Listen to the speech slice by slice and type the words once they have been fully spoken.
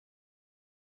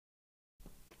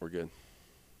We're good.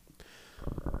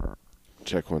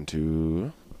 Check 1,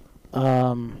 2.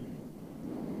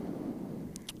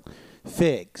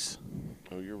 Figs.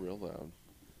 Oh, you're real loud.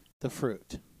 The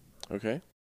fruit. Okay.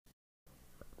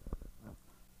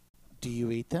 Do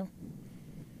you eat them?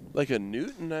 Like a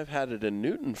Newton? I've had it in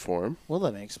Newton form. Well,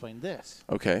 let me explain this.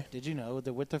 Okay. Did you know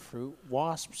that with the fruit,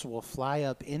 wasps will fly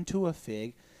up into a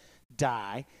fig,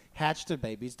 die, hatch the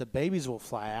babies will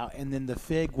fly out, and then the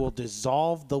fig will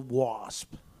dissolve the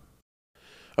wasp.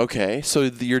 Okay, so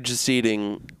you're just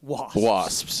eating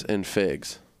wasps and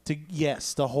figs.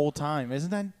 Yes, the whole time.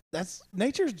 That's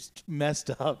nature's messed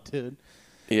up, dude.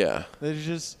 Yeah. There's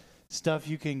just stuff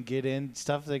you can get in,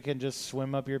 stuff that can just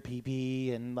swim up your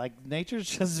pee-pee, and like nature's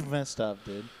just messed up,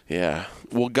 dude. Yeah.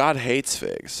 Well, God hates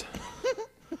figs.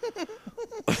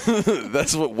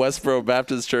 That's what Westboro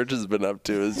Baptist Church has been up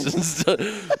to. Is just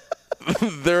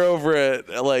they're over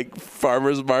at like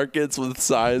farmers markets with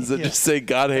signs that just say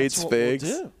God hates figs.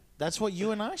 We'll do. That's what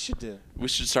you and I should do. We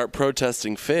should start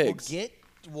protesting figs.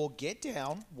 We'll get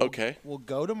down. Okay. We'll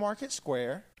go to Market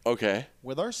Square. Okay.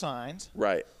 With our signs.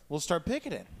 Right. We'll start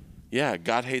picketing. Yeah,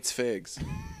 God hates figs.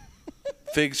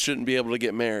 Figs shouldn't be able to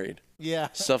get married. Yeah.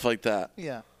 Stuff like that.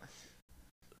 Yeah.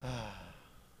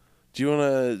 Do you want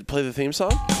to play the theme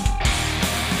song?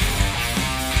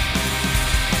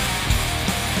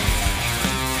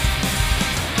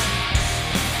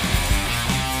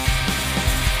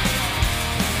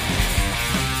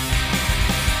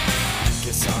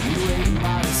 Guess I'm waiting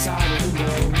by the side of the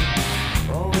road.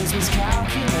 Always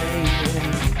miscalculating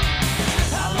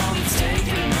how long it's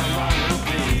taking and how long it'll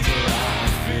be till I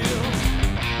feel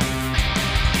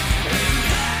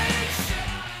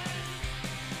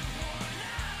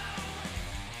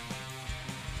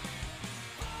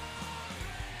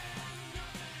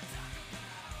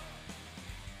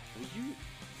Will you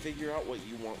figure out what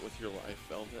you want with your life,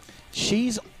 Velvet?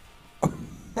 She's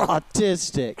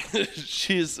autistic.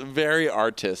 She's very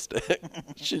artistic.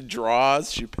 She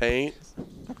draws, she paints.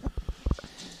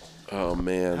 Oh,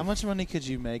 man. How much money could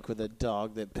you make with a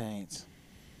dog that paints?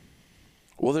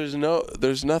 Well,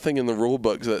 there's nothing in the rule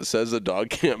book that says a dog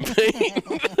can't paint.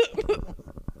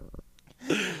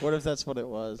 What if that's what it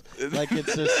was? Like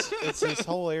it's this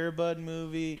whole Air Bud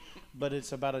movie, but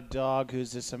it's about a dog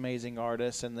who's this amazing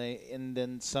artist, and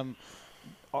then some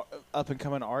up and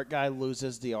coming art guy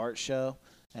loses the art show,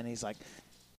 and he's like,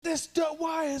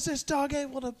 why is this dog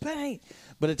able to paint?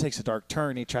 But it takes a dark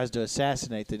turn. He tries to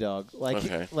assassinate the dog.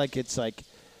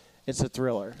 It's a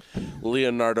thriller.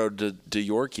 Leonardo da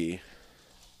Yorkie.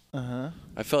 Uh-huh.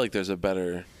 I feel like there's a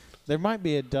better. There might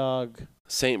be a dog.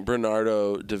 Saint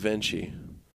Bernardo da Vinci.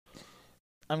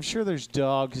 I'm sure there's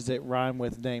dogs that rhyme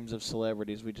with names of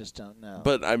celebrities. We just don't know.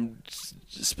 But I'm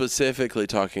specifically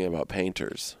talking about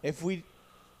painters. If we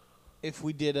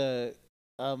did a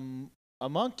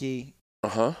monkey.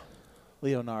 Uh-huh.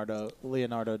 Leonardo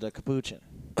da Capuchin.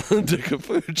 Da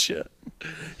Capuchin.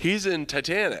 He's in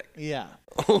Titanic. Yeah.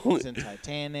 He's in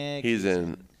Titanic. He's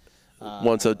in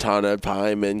Once Upon a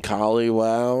Time in Collie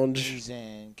Lounge. He's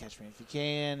in Catch Me If You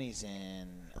Can. He's in...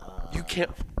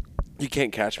 You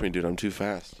can't catch me, dude. I'm too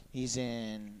fast. He's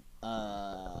in...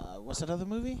 what's that other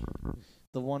movie?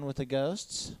 The one with the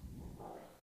ghosts?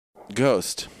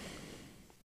 Ghost.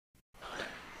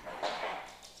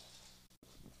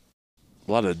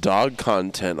 A lot of dog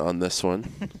content on this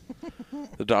one.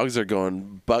 The dogs are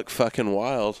going buck fucking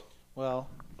wild. Well,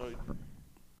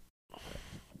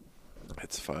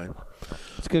 it's fine.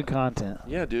 It's good content.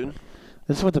 Yeah, dude.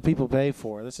 This is what the people pay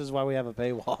for. This is why we have a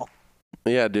paywall.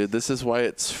 Yeah, dude. This is why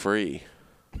it's free.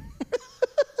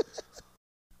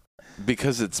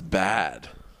 Because it's bad.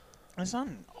 It's not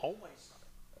always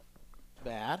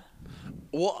bad.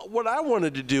 Well, what I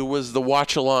wanted to do was the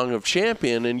watch along of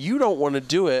Champion, and you don't want to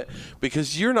do it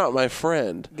because you're not my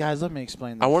friend. Guys, let me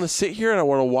explain this. I want to sit here and I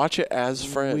want to watch it as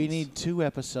friends. We need 2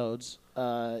 episodes.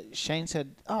 Shane said,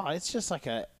 it's just like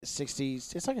a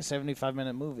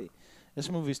 75-minute movie. This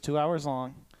movie's 2 hours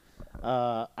long.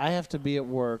 I have to be at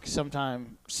work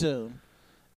sometime soon.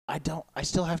 I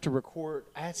still have to record.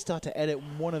 I still have to edit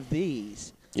one of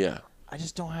these. Yeah. I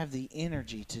just don't have the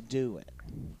energy to do it.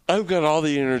 I've got all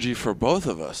the energy for both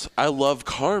of us. I love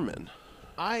Carmen.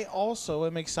 I also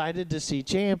am excited to see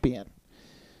Champion.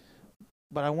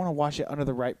 But I want to watch it under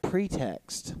the right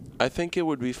pretext. I think it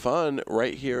would be fun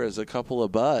right here as a couple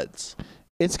of buds.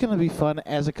 It's going to be fun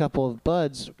as a couple of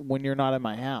buds when you're not at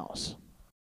my house.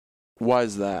 Why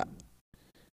is that?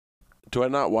 Do I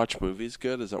not watch movies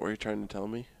good? Is that what you're trying to tell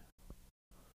me?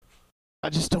 I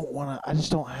just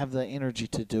don't have the energy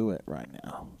to do it right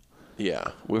now.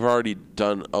 Yeah, we've already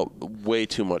done way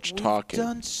too much talking. We've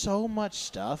done so much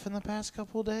stuff in the past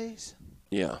couple of days.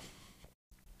 Yeah.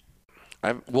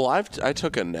 I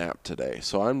took a nap today,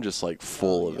 so I'm just like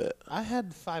full of it. I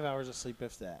had 5 hours of sleep,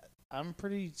 if that. I'm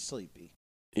pretty sleepy.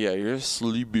 Yeah, you're a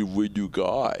sleepy widow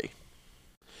guy.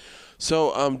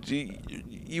 So, do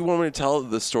you want me to tell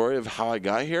the story of how I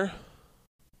got here?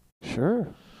 Sure.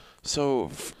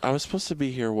 So, I was supposed to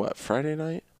be here, Friday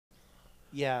night?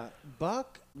 Yeah,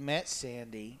 Buck met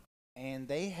Sandy, and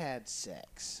they had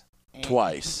sex. And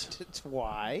Twice.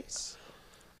 Twice.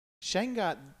 Shane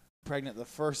got pregnant the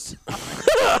first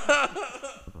time.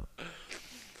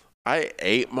 I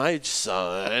ate my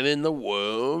son in the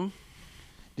womb.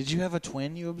 Did you have a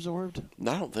twin you absorbed?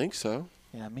 I don't think so.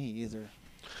 Yeah, me either.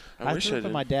 I wish threw I up in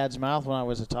did. my dad's mouth when I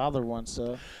was a toddler once,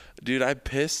 so. Dude, I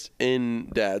pissed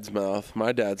in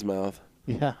my dad's mouth,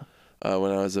 Yeah.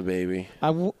 when I was a baby.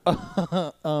 I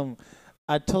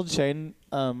told Shane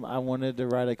I wanted to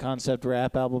write a concept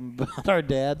rap album about our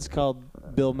dads called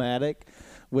Billmatic,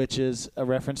 which is a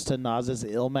reference to Nas's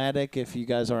Illmatic if you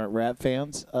guys aren't rap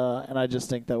fans. And I just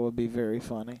think that would be very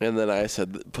funny. And then I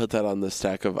said, put that on the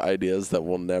stack of ideas that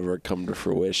will never come to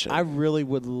fruition. I really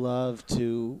would love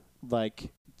to,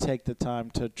 take the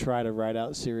time to try to write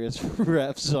out serious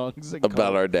rap songs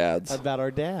about our dads. About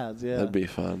our dads, yeah. That'd be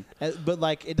fun.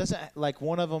 But it doesn't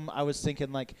one of them. I was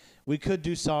thinking we could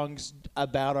do songs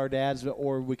about our dads,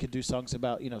 or we could do songs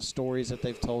about stories that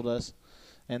they've told us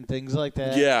and things like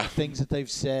that. Yeah. Things that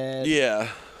they've said. Yeah.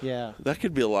 Yeah. That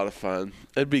could be a lot of fun.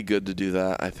 It'd be good to do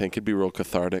that. I think it'd be real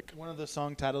cathartic. One of the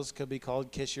song titles could be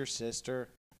called "Kiss Your Sister."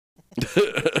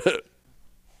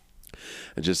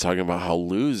 And just talking about how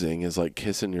losing is like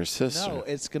kissing your sister. No,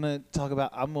 it's gonna talk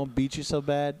about I'm gonna beat you so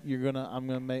bad you're gonna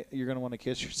want to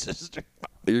kiss your sister.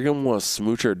 You're gonna want to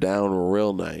smooch her down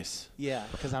real nice. Yeah,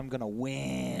 because I'm gonna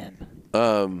win.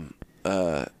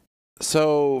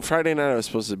 So Friday night I was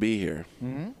supposed to be here,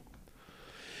 Mm-hmm.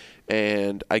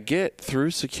 and I get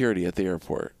through security at the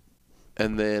airport,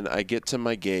 and then I get to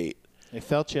my gate. They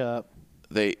felt you up.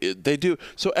 They do.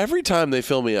 So every time they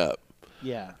fill me up.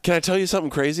 Yeah. Can I tell you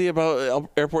something crazy about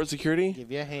airport security?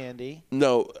 Give you a handy.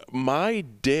 No, my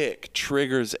dick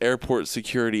triggers airport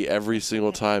security every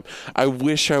single time. I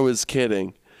wish I was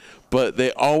kidding, but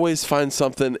they always find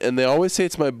something, and they always say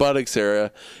it's my buttocks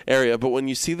area. But when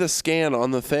you see the scan on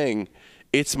the thing,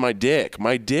 it's my dick.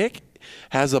 My dick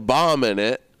has a bomb in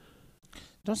it.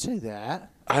 Don't say that.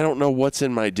 I don't know what's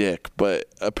in my dick, but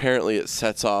apparently it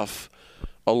sets off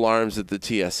alarms at the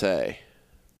TSA.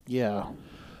 Yeah.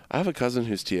 I have a cousin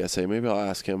who's TSA. Maybe I'll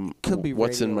ask him Could be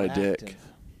what's in my dick.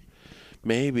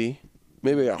 radioactive.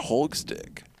 Maybe a Hulk's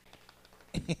dick.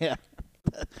 Yeah.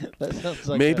 That sounds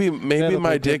like Maybe a medical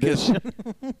my dick condition.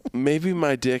 maybe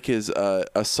my dick is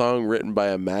a song written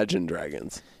by Imagine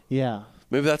Dragons. Yeah.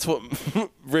 Maybe that's what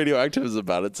Radioactive is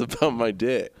about. It's about my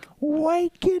dick.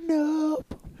 Waking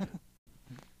up.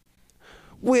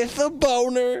 With a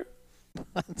boner.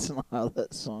 That's not how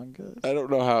that song goes. I don't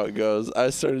know how it goes. I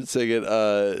started singing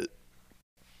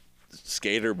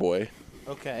Skater Boy.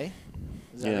 Okay.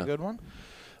 Is that Yeah. a good one?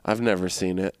 I've never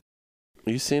seen it.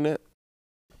 You seen it?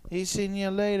 He's seen you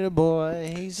later,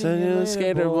 boy. He's seen Seen you you later,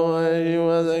 Skater Boy. He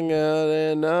wasn't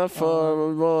good enough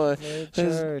for a boy. Play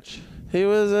His- church. He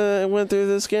was went through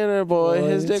the Skinner boy. Boy,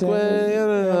 His dick it's went.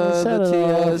 a-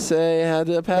 The TSA had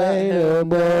to pat him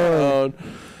down.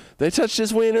 They touched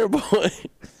his wiener boy.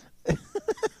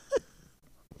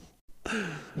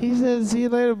 He said, "See you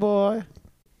later, boy."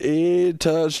 He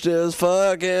touched his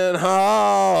fucking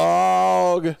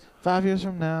hog. 5 years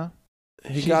from now.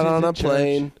 He She's got on in a church.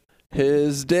 plane.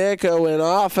 His dick went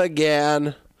off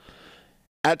again.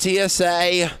 At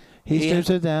TSA, He strips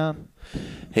it down.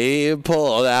 he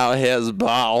pulled out his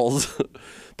balls.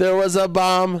 There was a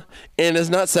bomb in his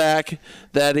nutsack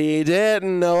that he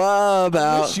didn't know I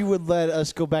about. wish you would let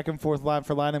us go back and forth line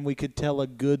for line and we could tell a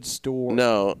good story.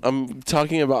 No, I'm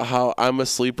talking about how I'm a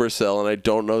sleeper cell and I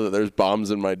don't know that there's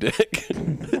bombs in my dick.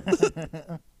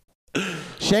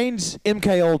 Shane's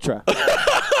MK Ultra.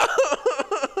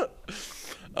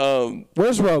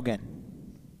 Where's Rogan?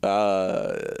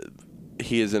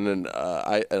 He is in an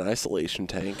isolation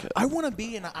tank. I want to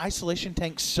be in an isolation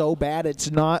tank so bad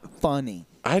it's not funny.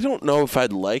 I don't know if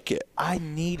I'd like it. I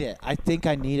need it. I think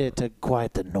I need it to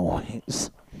quiet the noise.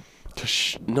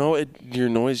 No, your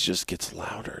noise just gets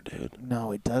louder, dude.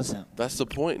 No, it doesn't. That's the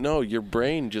point. No, your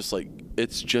brain just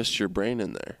it's just your brain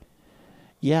in there.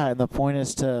 Yeah, and the point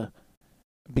is to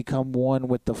become one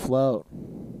with the float.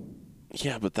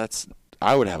 Yeah, but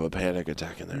I would have a panic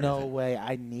attack in there. I No think. way.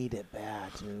 I need it bad,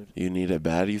 dude. You need it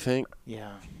bad, you think?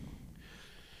 Yeah.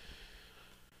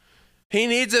 He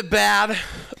needs it bad.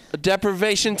 A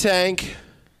deprivation tank.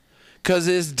 'Cause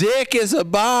his dick is a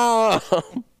bomb.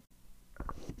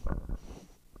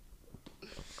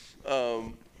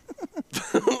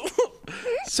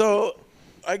 So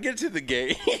I get to the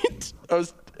gate,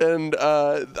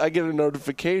 I get a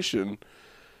notification,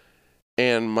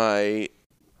 and my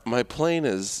plane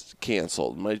is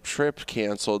canceled. My trip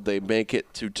canceled. They make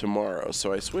it to tomorrow.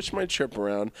 So I switch my trip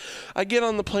around. I get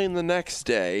on the plane the next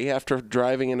day after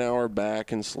driving an hour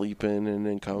back and sleeping and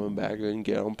then coming back and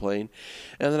get on plane.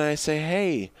 And then I say,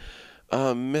 hey,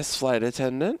 Miss Flight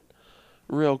Attendant,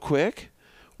 real quick,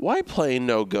 why plane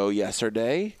no go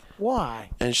yesterday? Why?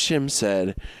 And Shim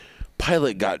said,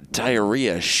 pilot got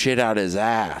diarrhea shit out his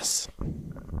ass.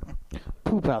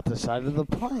 Poop out the side of the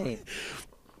plane.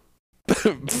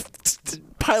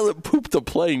 Pilot pooped the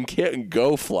plane, can't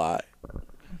go fly.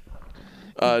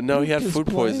 No, he had Pooped his food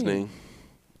plane. poisoning,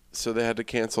 so they had to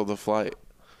cancel the flight.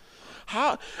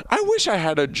 How? I wish I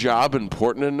had a job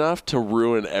important enough to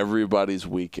ruin everybody's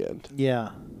weekend. Yeah.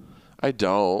 I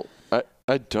don't.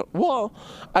 I don't. Well,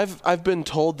 I've been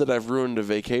told that I've ruined a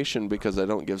vacation because I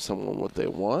don't give someone what they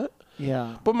want.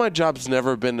 Yeah. But my job's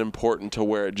never been important to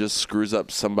where it just screws up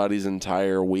somebody's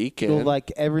entire weekend. So,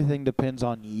 like, everything depends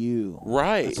on you.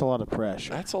 Right. That's a lot of pressure.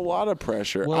 That's a lot of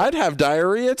pressure. Well- I'd have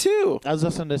diarrhea too. I was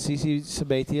listening to CC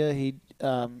Sabathia. He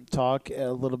talk a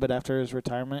little bit after his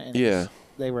retirement, and Yeah.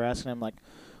 they were asking him, like,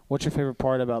 what's your favorite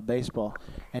part about baseball?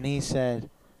 And he said,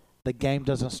 the game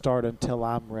doesn't start until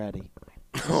I'm ready.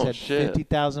 He Oh, said shit.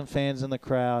 50,000 fans in the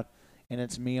crowd, and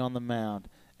it's me on the mound.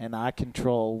 And I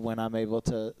control when I'm able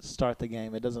to start the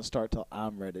game. It doesn't start till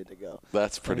I'm ready to go.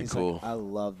 That's And pretty he's cool. like, I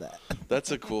love that.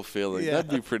 That's a cool feeling. Yeah.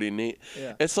 That'd be pretty neat.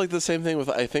 Yeah. It's like the same thing with,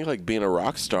 I think, like being a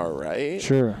rock star, right?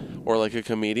 Sure. Or like a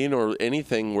comedian or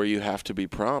anything where you have to be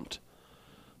prompt.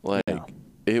 Like, Yeah.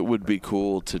 it would be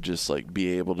cool to just like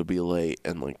be able to be late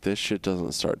and like this shit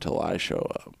doesn't start till I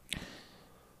show up.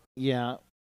 Yeah,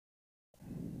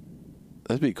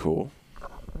 That'd be cool.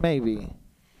 maybe.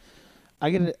 I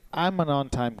get it. I'm an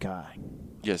on-time guy.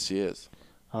 Yes, he is.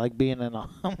 I like being an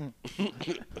on.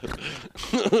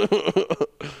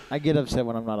 I get upset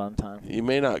when I'm not on time. You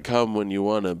may not come when you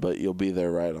want to, but you'll be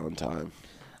there right on time.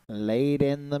 Late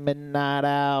in the midnight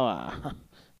hour,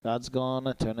 God's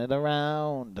gonna turn it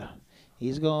around.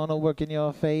 He's gonna work in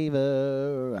your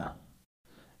favor.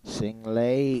 Sing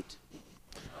late.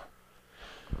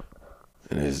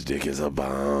 And his dick is a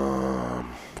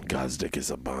bomb. God's dick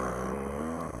is a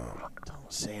bomb.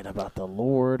 Don't say it about the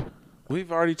Lord.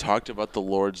 We've already talked about the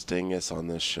Lord's dingus on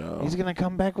this show. He's gonna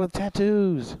come back with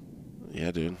tattoos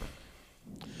Yeah, dude.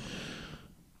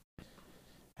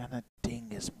 and a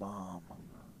dingus bomb.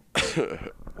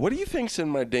 What do you think's in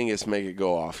my dingus make it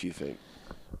go off, you think?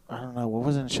 I don't know. What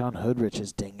was in Sean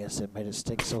Hoodrich's dingus that made it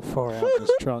stick so far out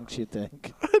his trunks, you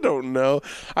think? I don't know.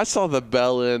 I saw the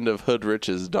bell end of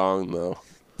Hoodrich's dong, though.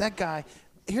 That guy,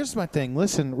 here's my thing.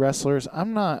 Listen, wrestlers,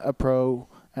 I'm not a pro,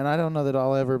 and I don't know that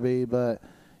I'll ever be, but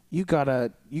you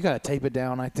gotta tape it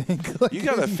down, I think. Like, You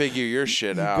gotta figure your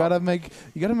shit you out. gotta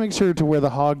make sure to where the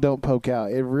hog don't poke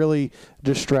out. It really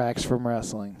distracts from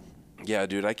wrestling. Yeah,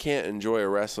 dude, I can't enjoy a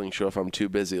wrestling show if I'm too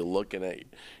busy looking at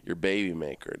your baby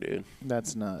maker, dude.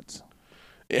 That's nuts.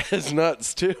 Yeah, it's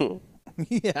nuts, too.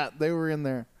 Yeah, they were in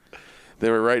there.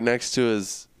 They were right next to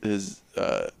his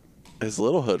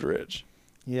little Hoodrich.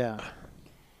 Yeah.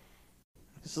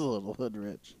 He's a little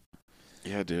Hoodrich.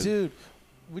 Yeah, dude. Dude,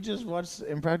 we just watched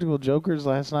Impractical Jokers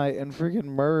last night, and freaking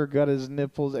Murr got his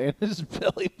nipples and his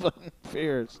belly button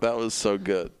pierced. That was so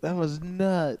good. That was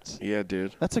nuts. Yeah,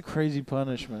 dude. That's a crazy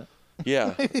punishment.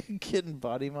 Yeah. Getting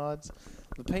body mods.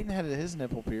 But Peyton had his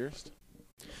nipple pierced.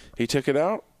 He took it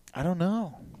out? I don't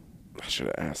know. I should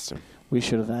have asked him. We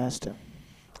should have asked him.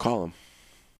 Call him.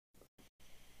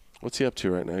 What's he up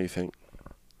to right now, you think?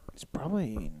 It's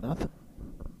probably nothing.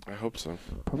 I hope so.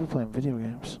 Probably playing video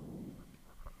games.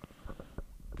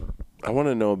 I want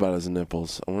to know about his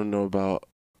nipples. I want to know about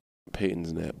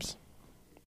Peyton's nips.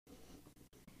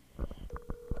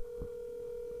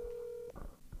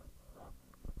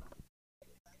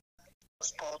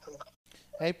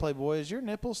 Hey, Playboy, is your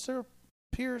nipple still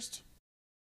pierced?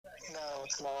 No,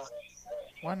 it's not.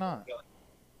 Why not?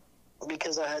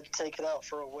 Because I had to take it out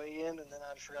for a weigh-in, and then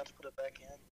I forgot to put it back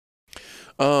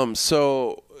in.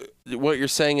 So what you're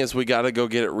saying is we got to go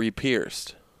get it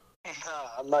re-pierced. Nah,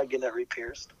 I'm not getting it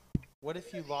re-pierced. What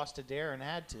if you lost a dare and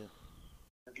had to?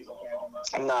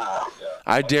 Nah.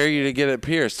 I dare you to get it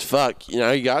pierced. Fuck. You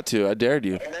know, you got to. I dared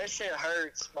you. That shit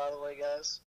hurts, by the way,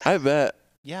 guys. I bet.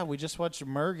 Yeah, we just watched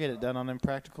Murr get it done on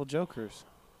Impractical Jokers.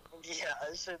 Yeah,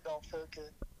 that shit don't feel good.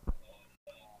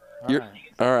 All You're- right.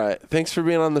 All right. Thanks for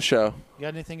being on the show. You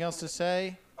got anything else to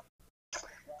say?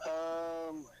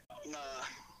 Nah.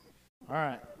 All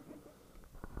right.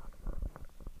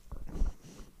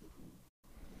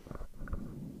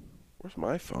 Where's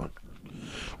my phone?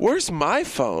 Where's my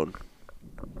phone?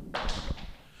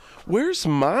 Where's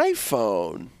my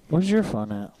phone? Where's your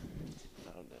phone at?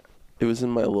 It was in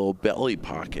my little belly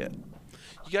pocket.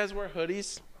 You guys wear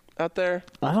hoodies out there?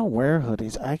 I don't wear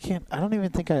hoodies. I don't even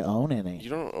think I own any. You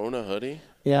don't own a hoodie?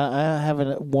 Yeah, I have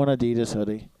one Adidas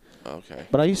hoodie. Okay.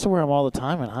 But I used to wear them all the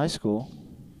time in high school.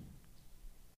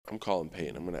 I'm calling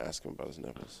Peyton. I'm going to ask him about his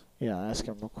nipples. Yeah, ask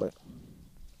him real quick.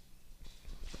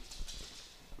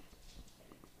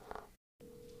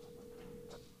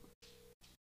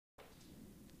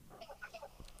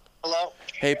 Hello?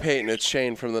 Hey, Peyton, it's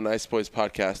Shane from the Nice Boys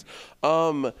podcast.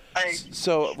 Hey.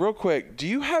 So, real quick, do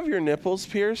you have your nipples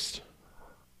pierced?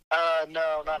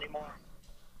 No, not anymore.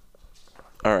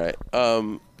 All right.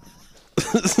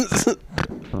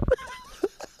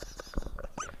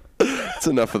 That's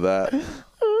enough of that.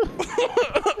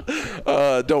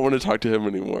 Don't want to talk to him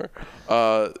anymore.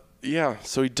 Yeah,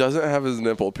 so he doesn't have his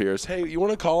nipple pierced. Hey, you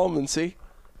want to call him and see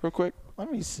real quick?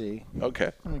 Let me see.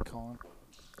 Okay. Let me call him.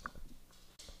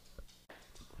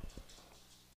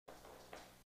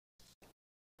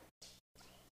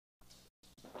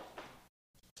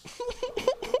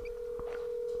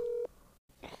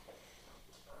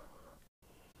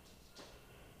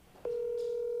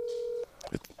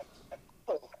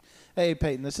 Hey,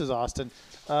 Peyton, this is Austin.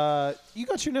 You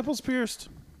got your nipples pierced?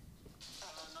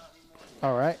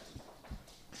 All right.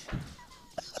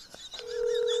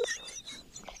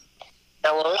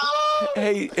 Hello?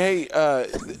 Hey,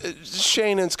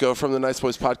 Shane and Sco from the Nice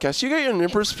Boys podcast. You got your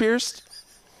nipples pierced?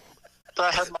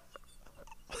 I had my...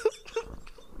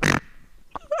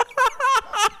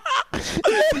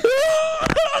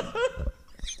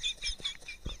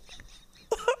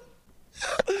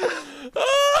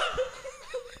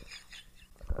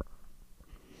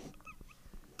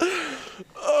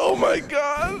 Oh my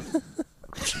god.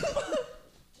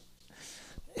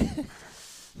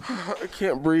 I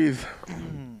can't breathe.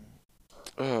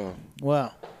 Oh.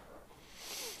 Wow.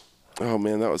 Oh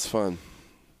man, that was fun.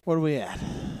 What are we at?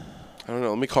 I don't know.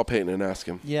 Let me call Peyton and ask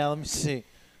him. Yeah, let me see.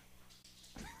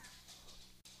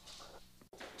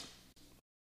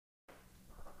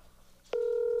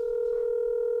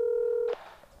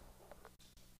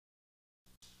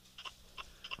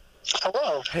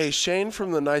 Hello? Hey, Shane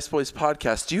from the Nice Boys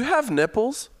podcast. Do you have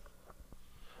nipples?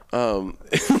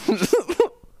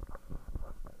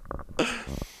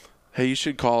 Hey, you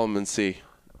should call him and see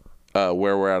where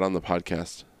we're at on the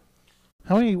podcast.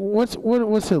 How many? What's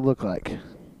it look like?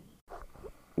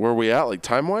 Where are we at, like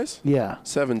time-wise? Yeah.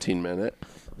 17 minute.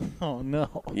 Oh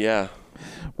no. Yeah.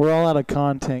 We're all out of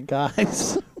content,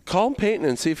 guys. Call him Peyton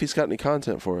and see if he's got any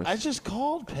content for us. I just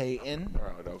called Peyton. All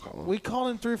right, don't call him. We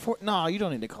called him 3 or 4. No, you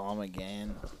don't need to call him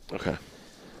again. Okay.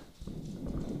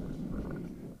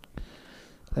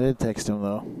 I did text him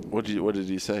though. What did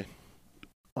he say?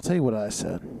 I'll tell you what I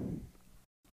said.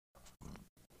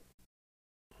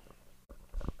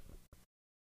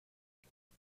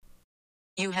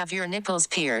 You have your nipples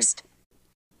pierced.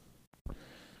 What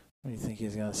do you think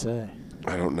he's gonna say?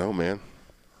 I don't know, man.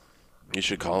 You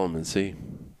should call him and see.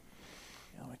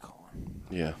 Yeah, let me call him.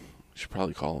 Yeah, you should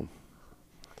probably call him.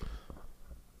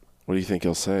 What do you think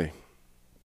he'll say?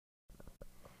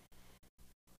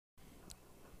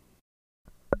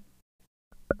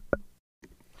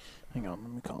 Hang on,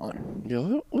 let me call him. Yeah,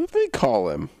 let me call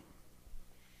him.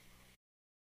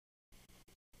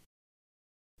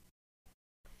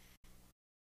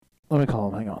 Let me call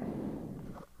him. Hang on.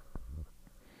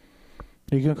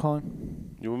 Are you gonna call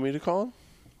him? You want me to call him?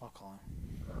 I'll call him.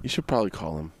 You should probably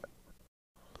call him.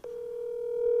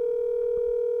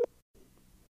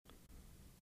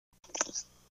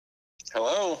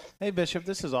 Hello? Hey, Bishop,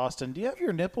 this is Austin. Do you have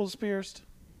your nipples pierced?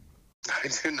 I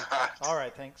do not. All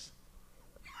right, thanks.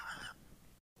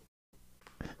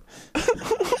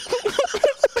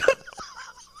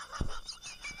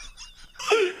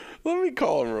 Let me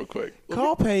call him real quick.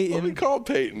 Call Peyton. Let me call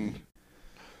Peyton.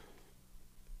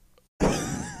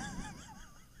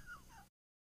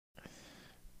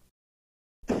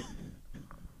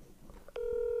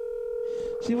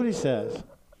 See what he says.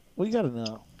 What you gotta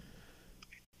know?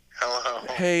 Hello?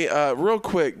 Hey, real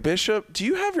quick, Bishop, do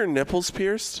you have your nipples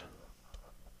pierced?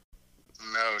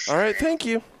 No, All right, thank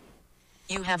you.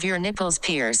 You have your nipples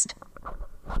pierced.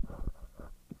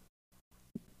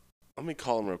 Let me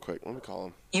call him real quick. Let me call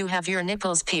him. You have your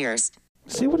nipples pierced.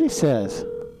 See what he says.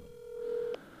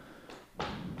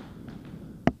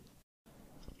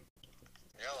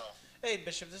 Hello? Hey,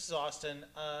 Bishop, this is Austin.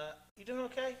 You doing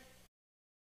okay?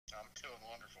 I'm doing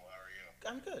wonderful. How are you?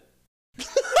 I'm good.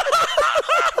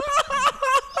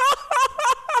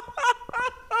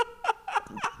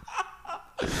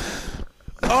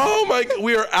 Oh my like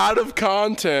we are out of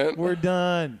content. We're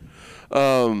done.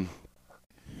 Um,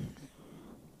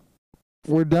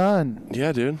 We're done.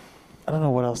 yeah, dude. I don't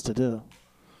know what else to do.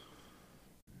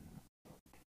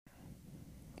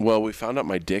 Well, we found out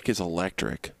my dick is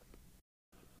electric.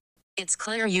 It's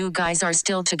clear you guys are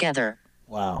still together.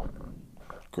 Wow.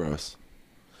 Gross.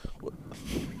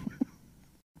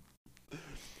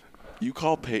 You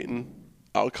call Peyton.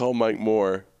 I'll call Mike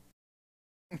Moore.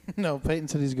 No, Peyton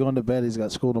said he's going to bed. He's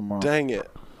got school tomorrow. Dang it.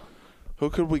 Who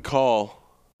could we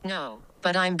call? No,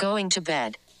 but I'm going to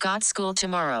bed. Got school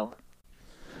tomorrow.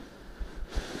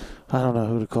 I don't know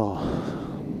who to call.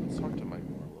 Let's talk to Mike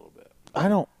Moore a little bit. I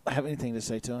don't have anything to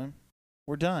say to him.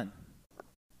 We're done.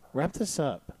 Wrap this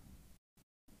up.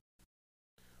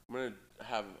 I'm going to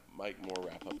have Mike Moore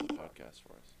wrap up the podcast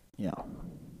for us. Yeah.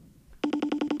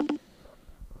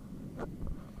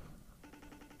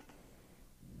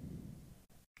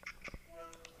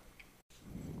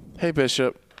 Hey,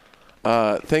 Bishop.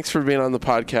 Thanks for being on the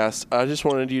podcast. I just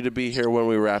wanted you to be here when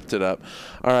we wrapped it up.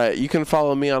 All right. You can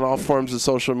follow me on all forms of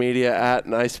social media at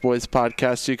Nice Boys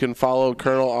Podcast. You can follow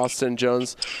Colonel Austin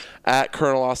Jones at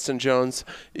Colonel Austin Jones.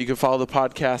 You can follow the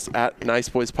podcast at Nice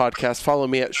Boys Podcast. Follow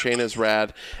me at Shayna's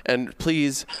Rad. And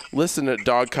please listen to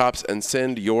Dog Cops and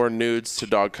send your nudes to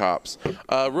Dog Cops.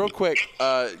 Real quick,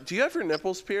 do you have your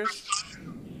nipples pierced?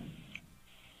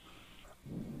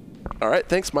 All right.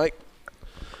 Thanks, Mike.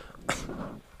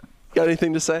 Got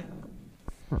anything to say?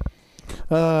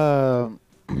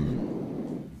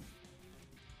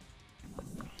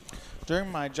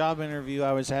 During my job interview,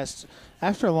 I was asked,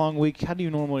 after a long week, how do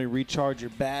you normally recharge your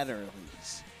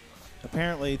batteries?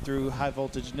 Apparently, through high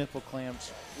voltage nipple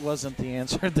clamps wasn't the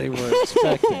answer they were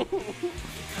expecting.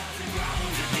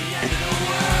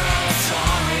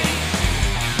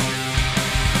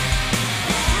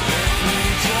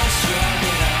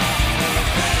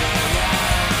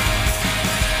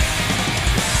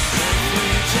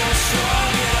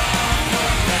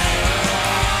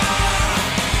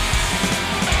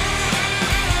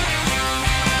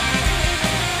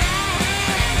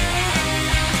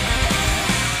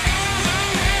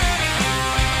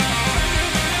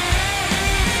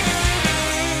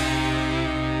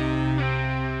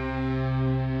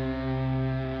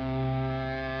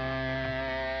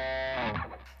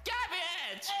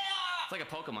 Garbage! It's like a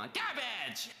Pokemon.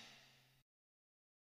 Garbage!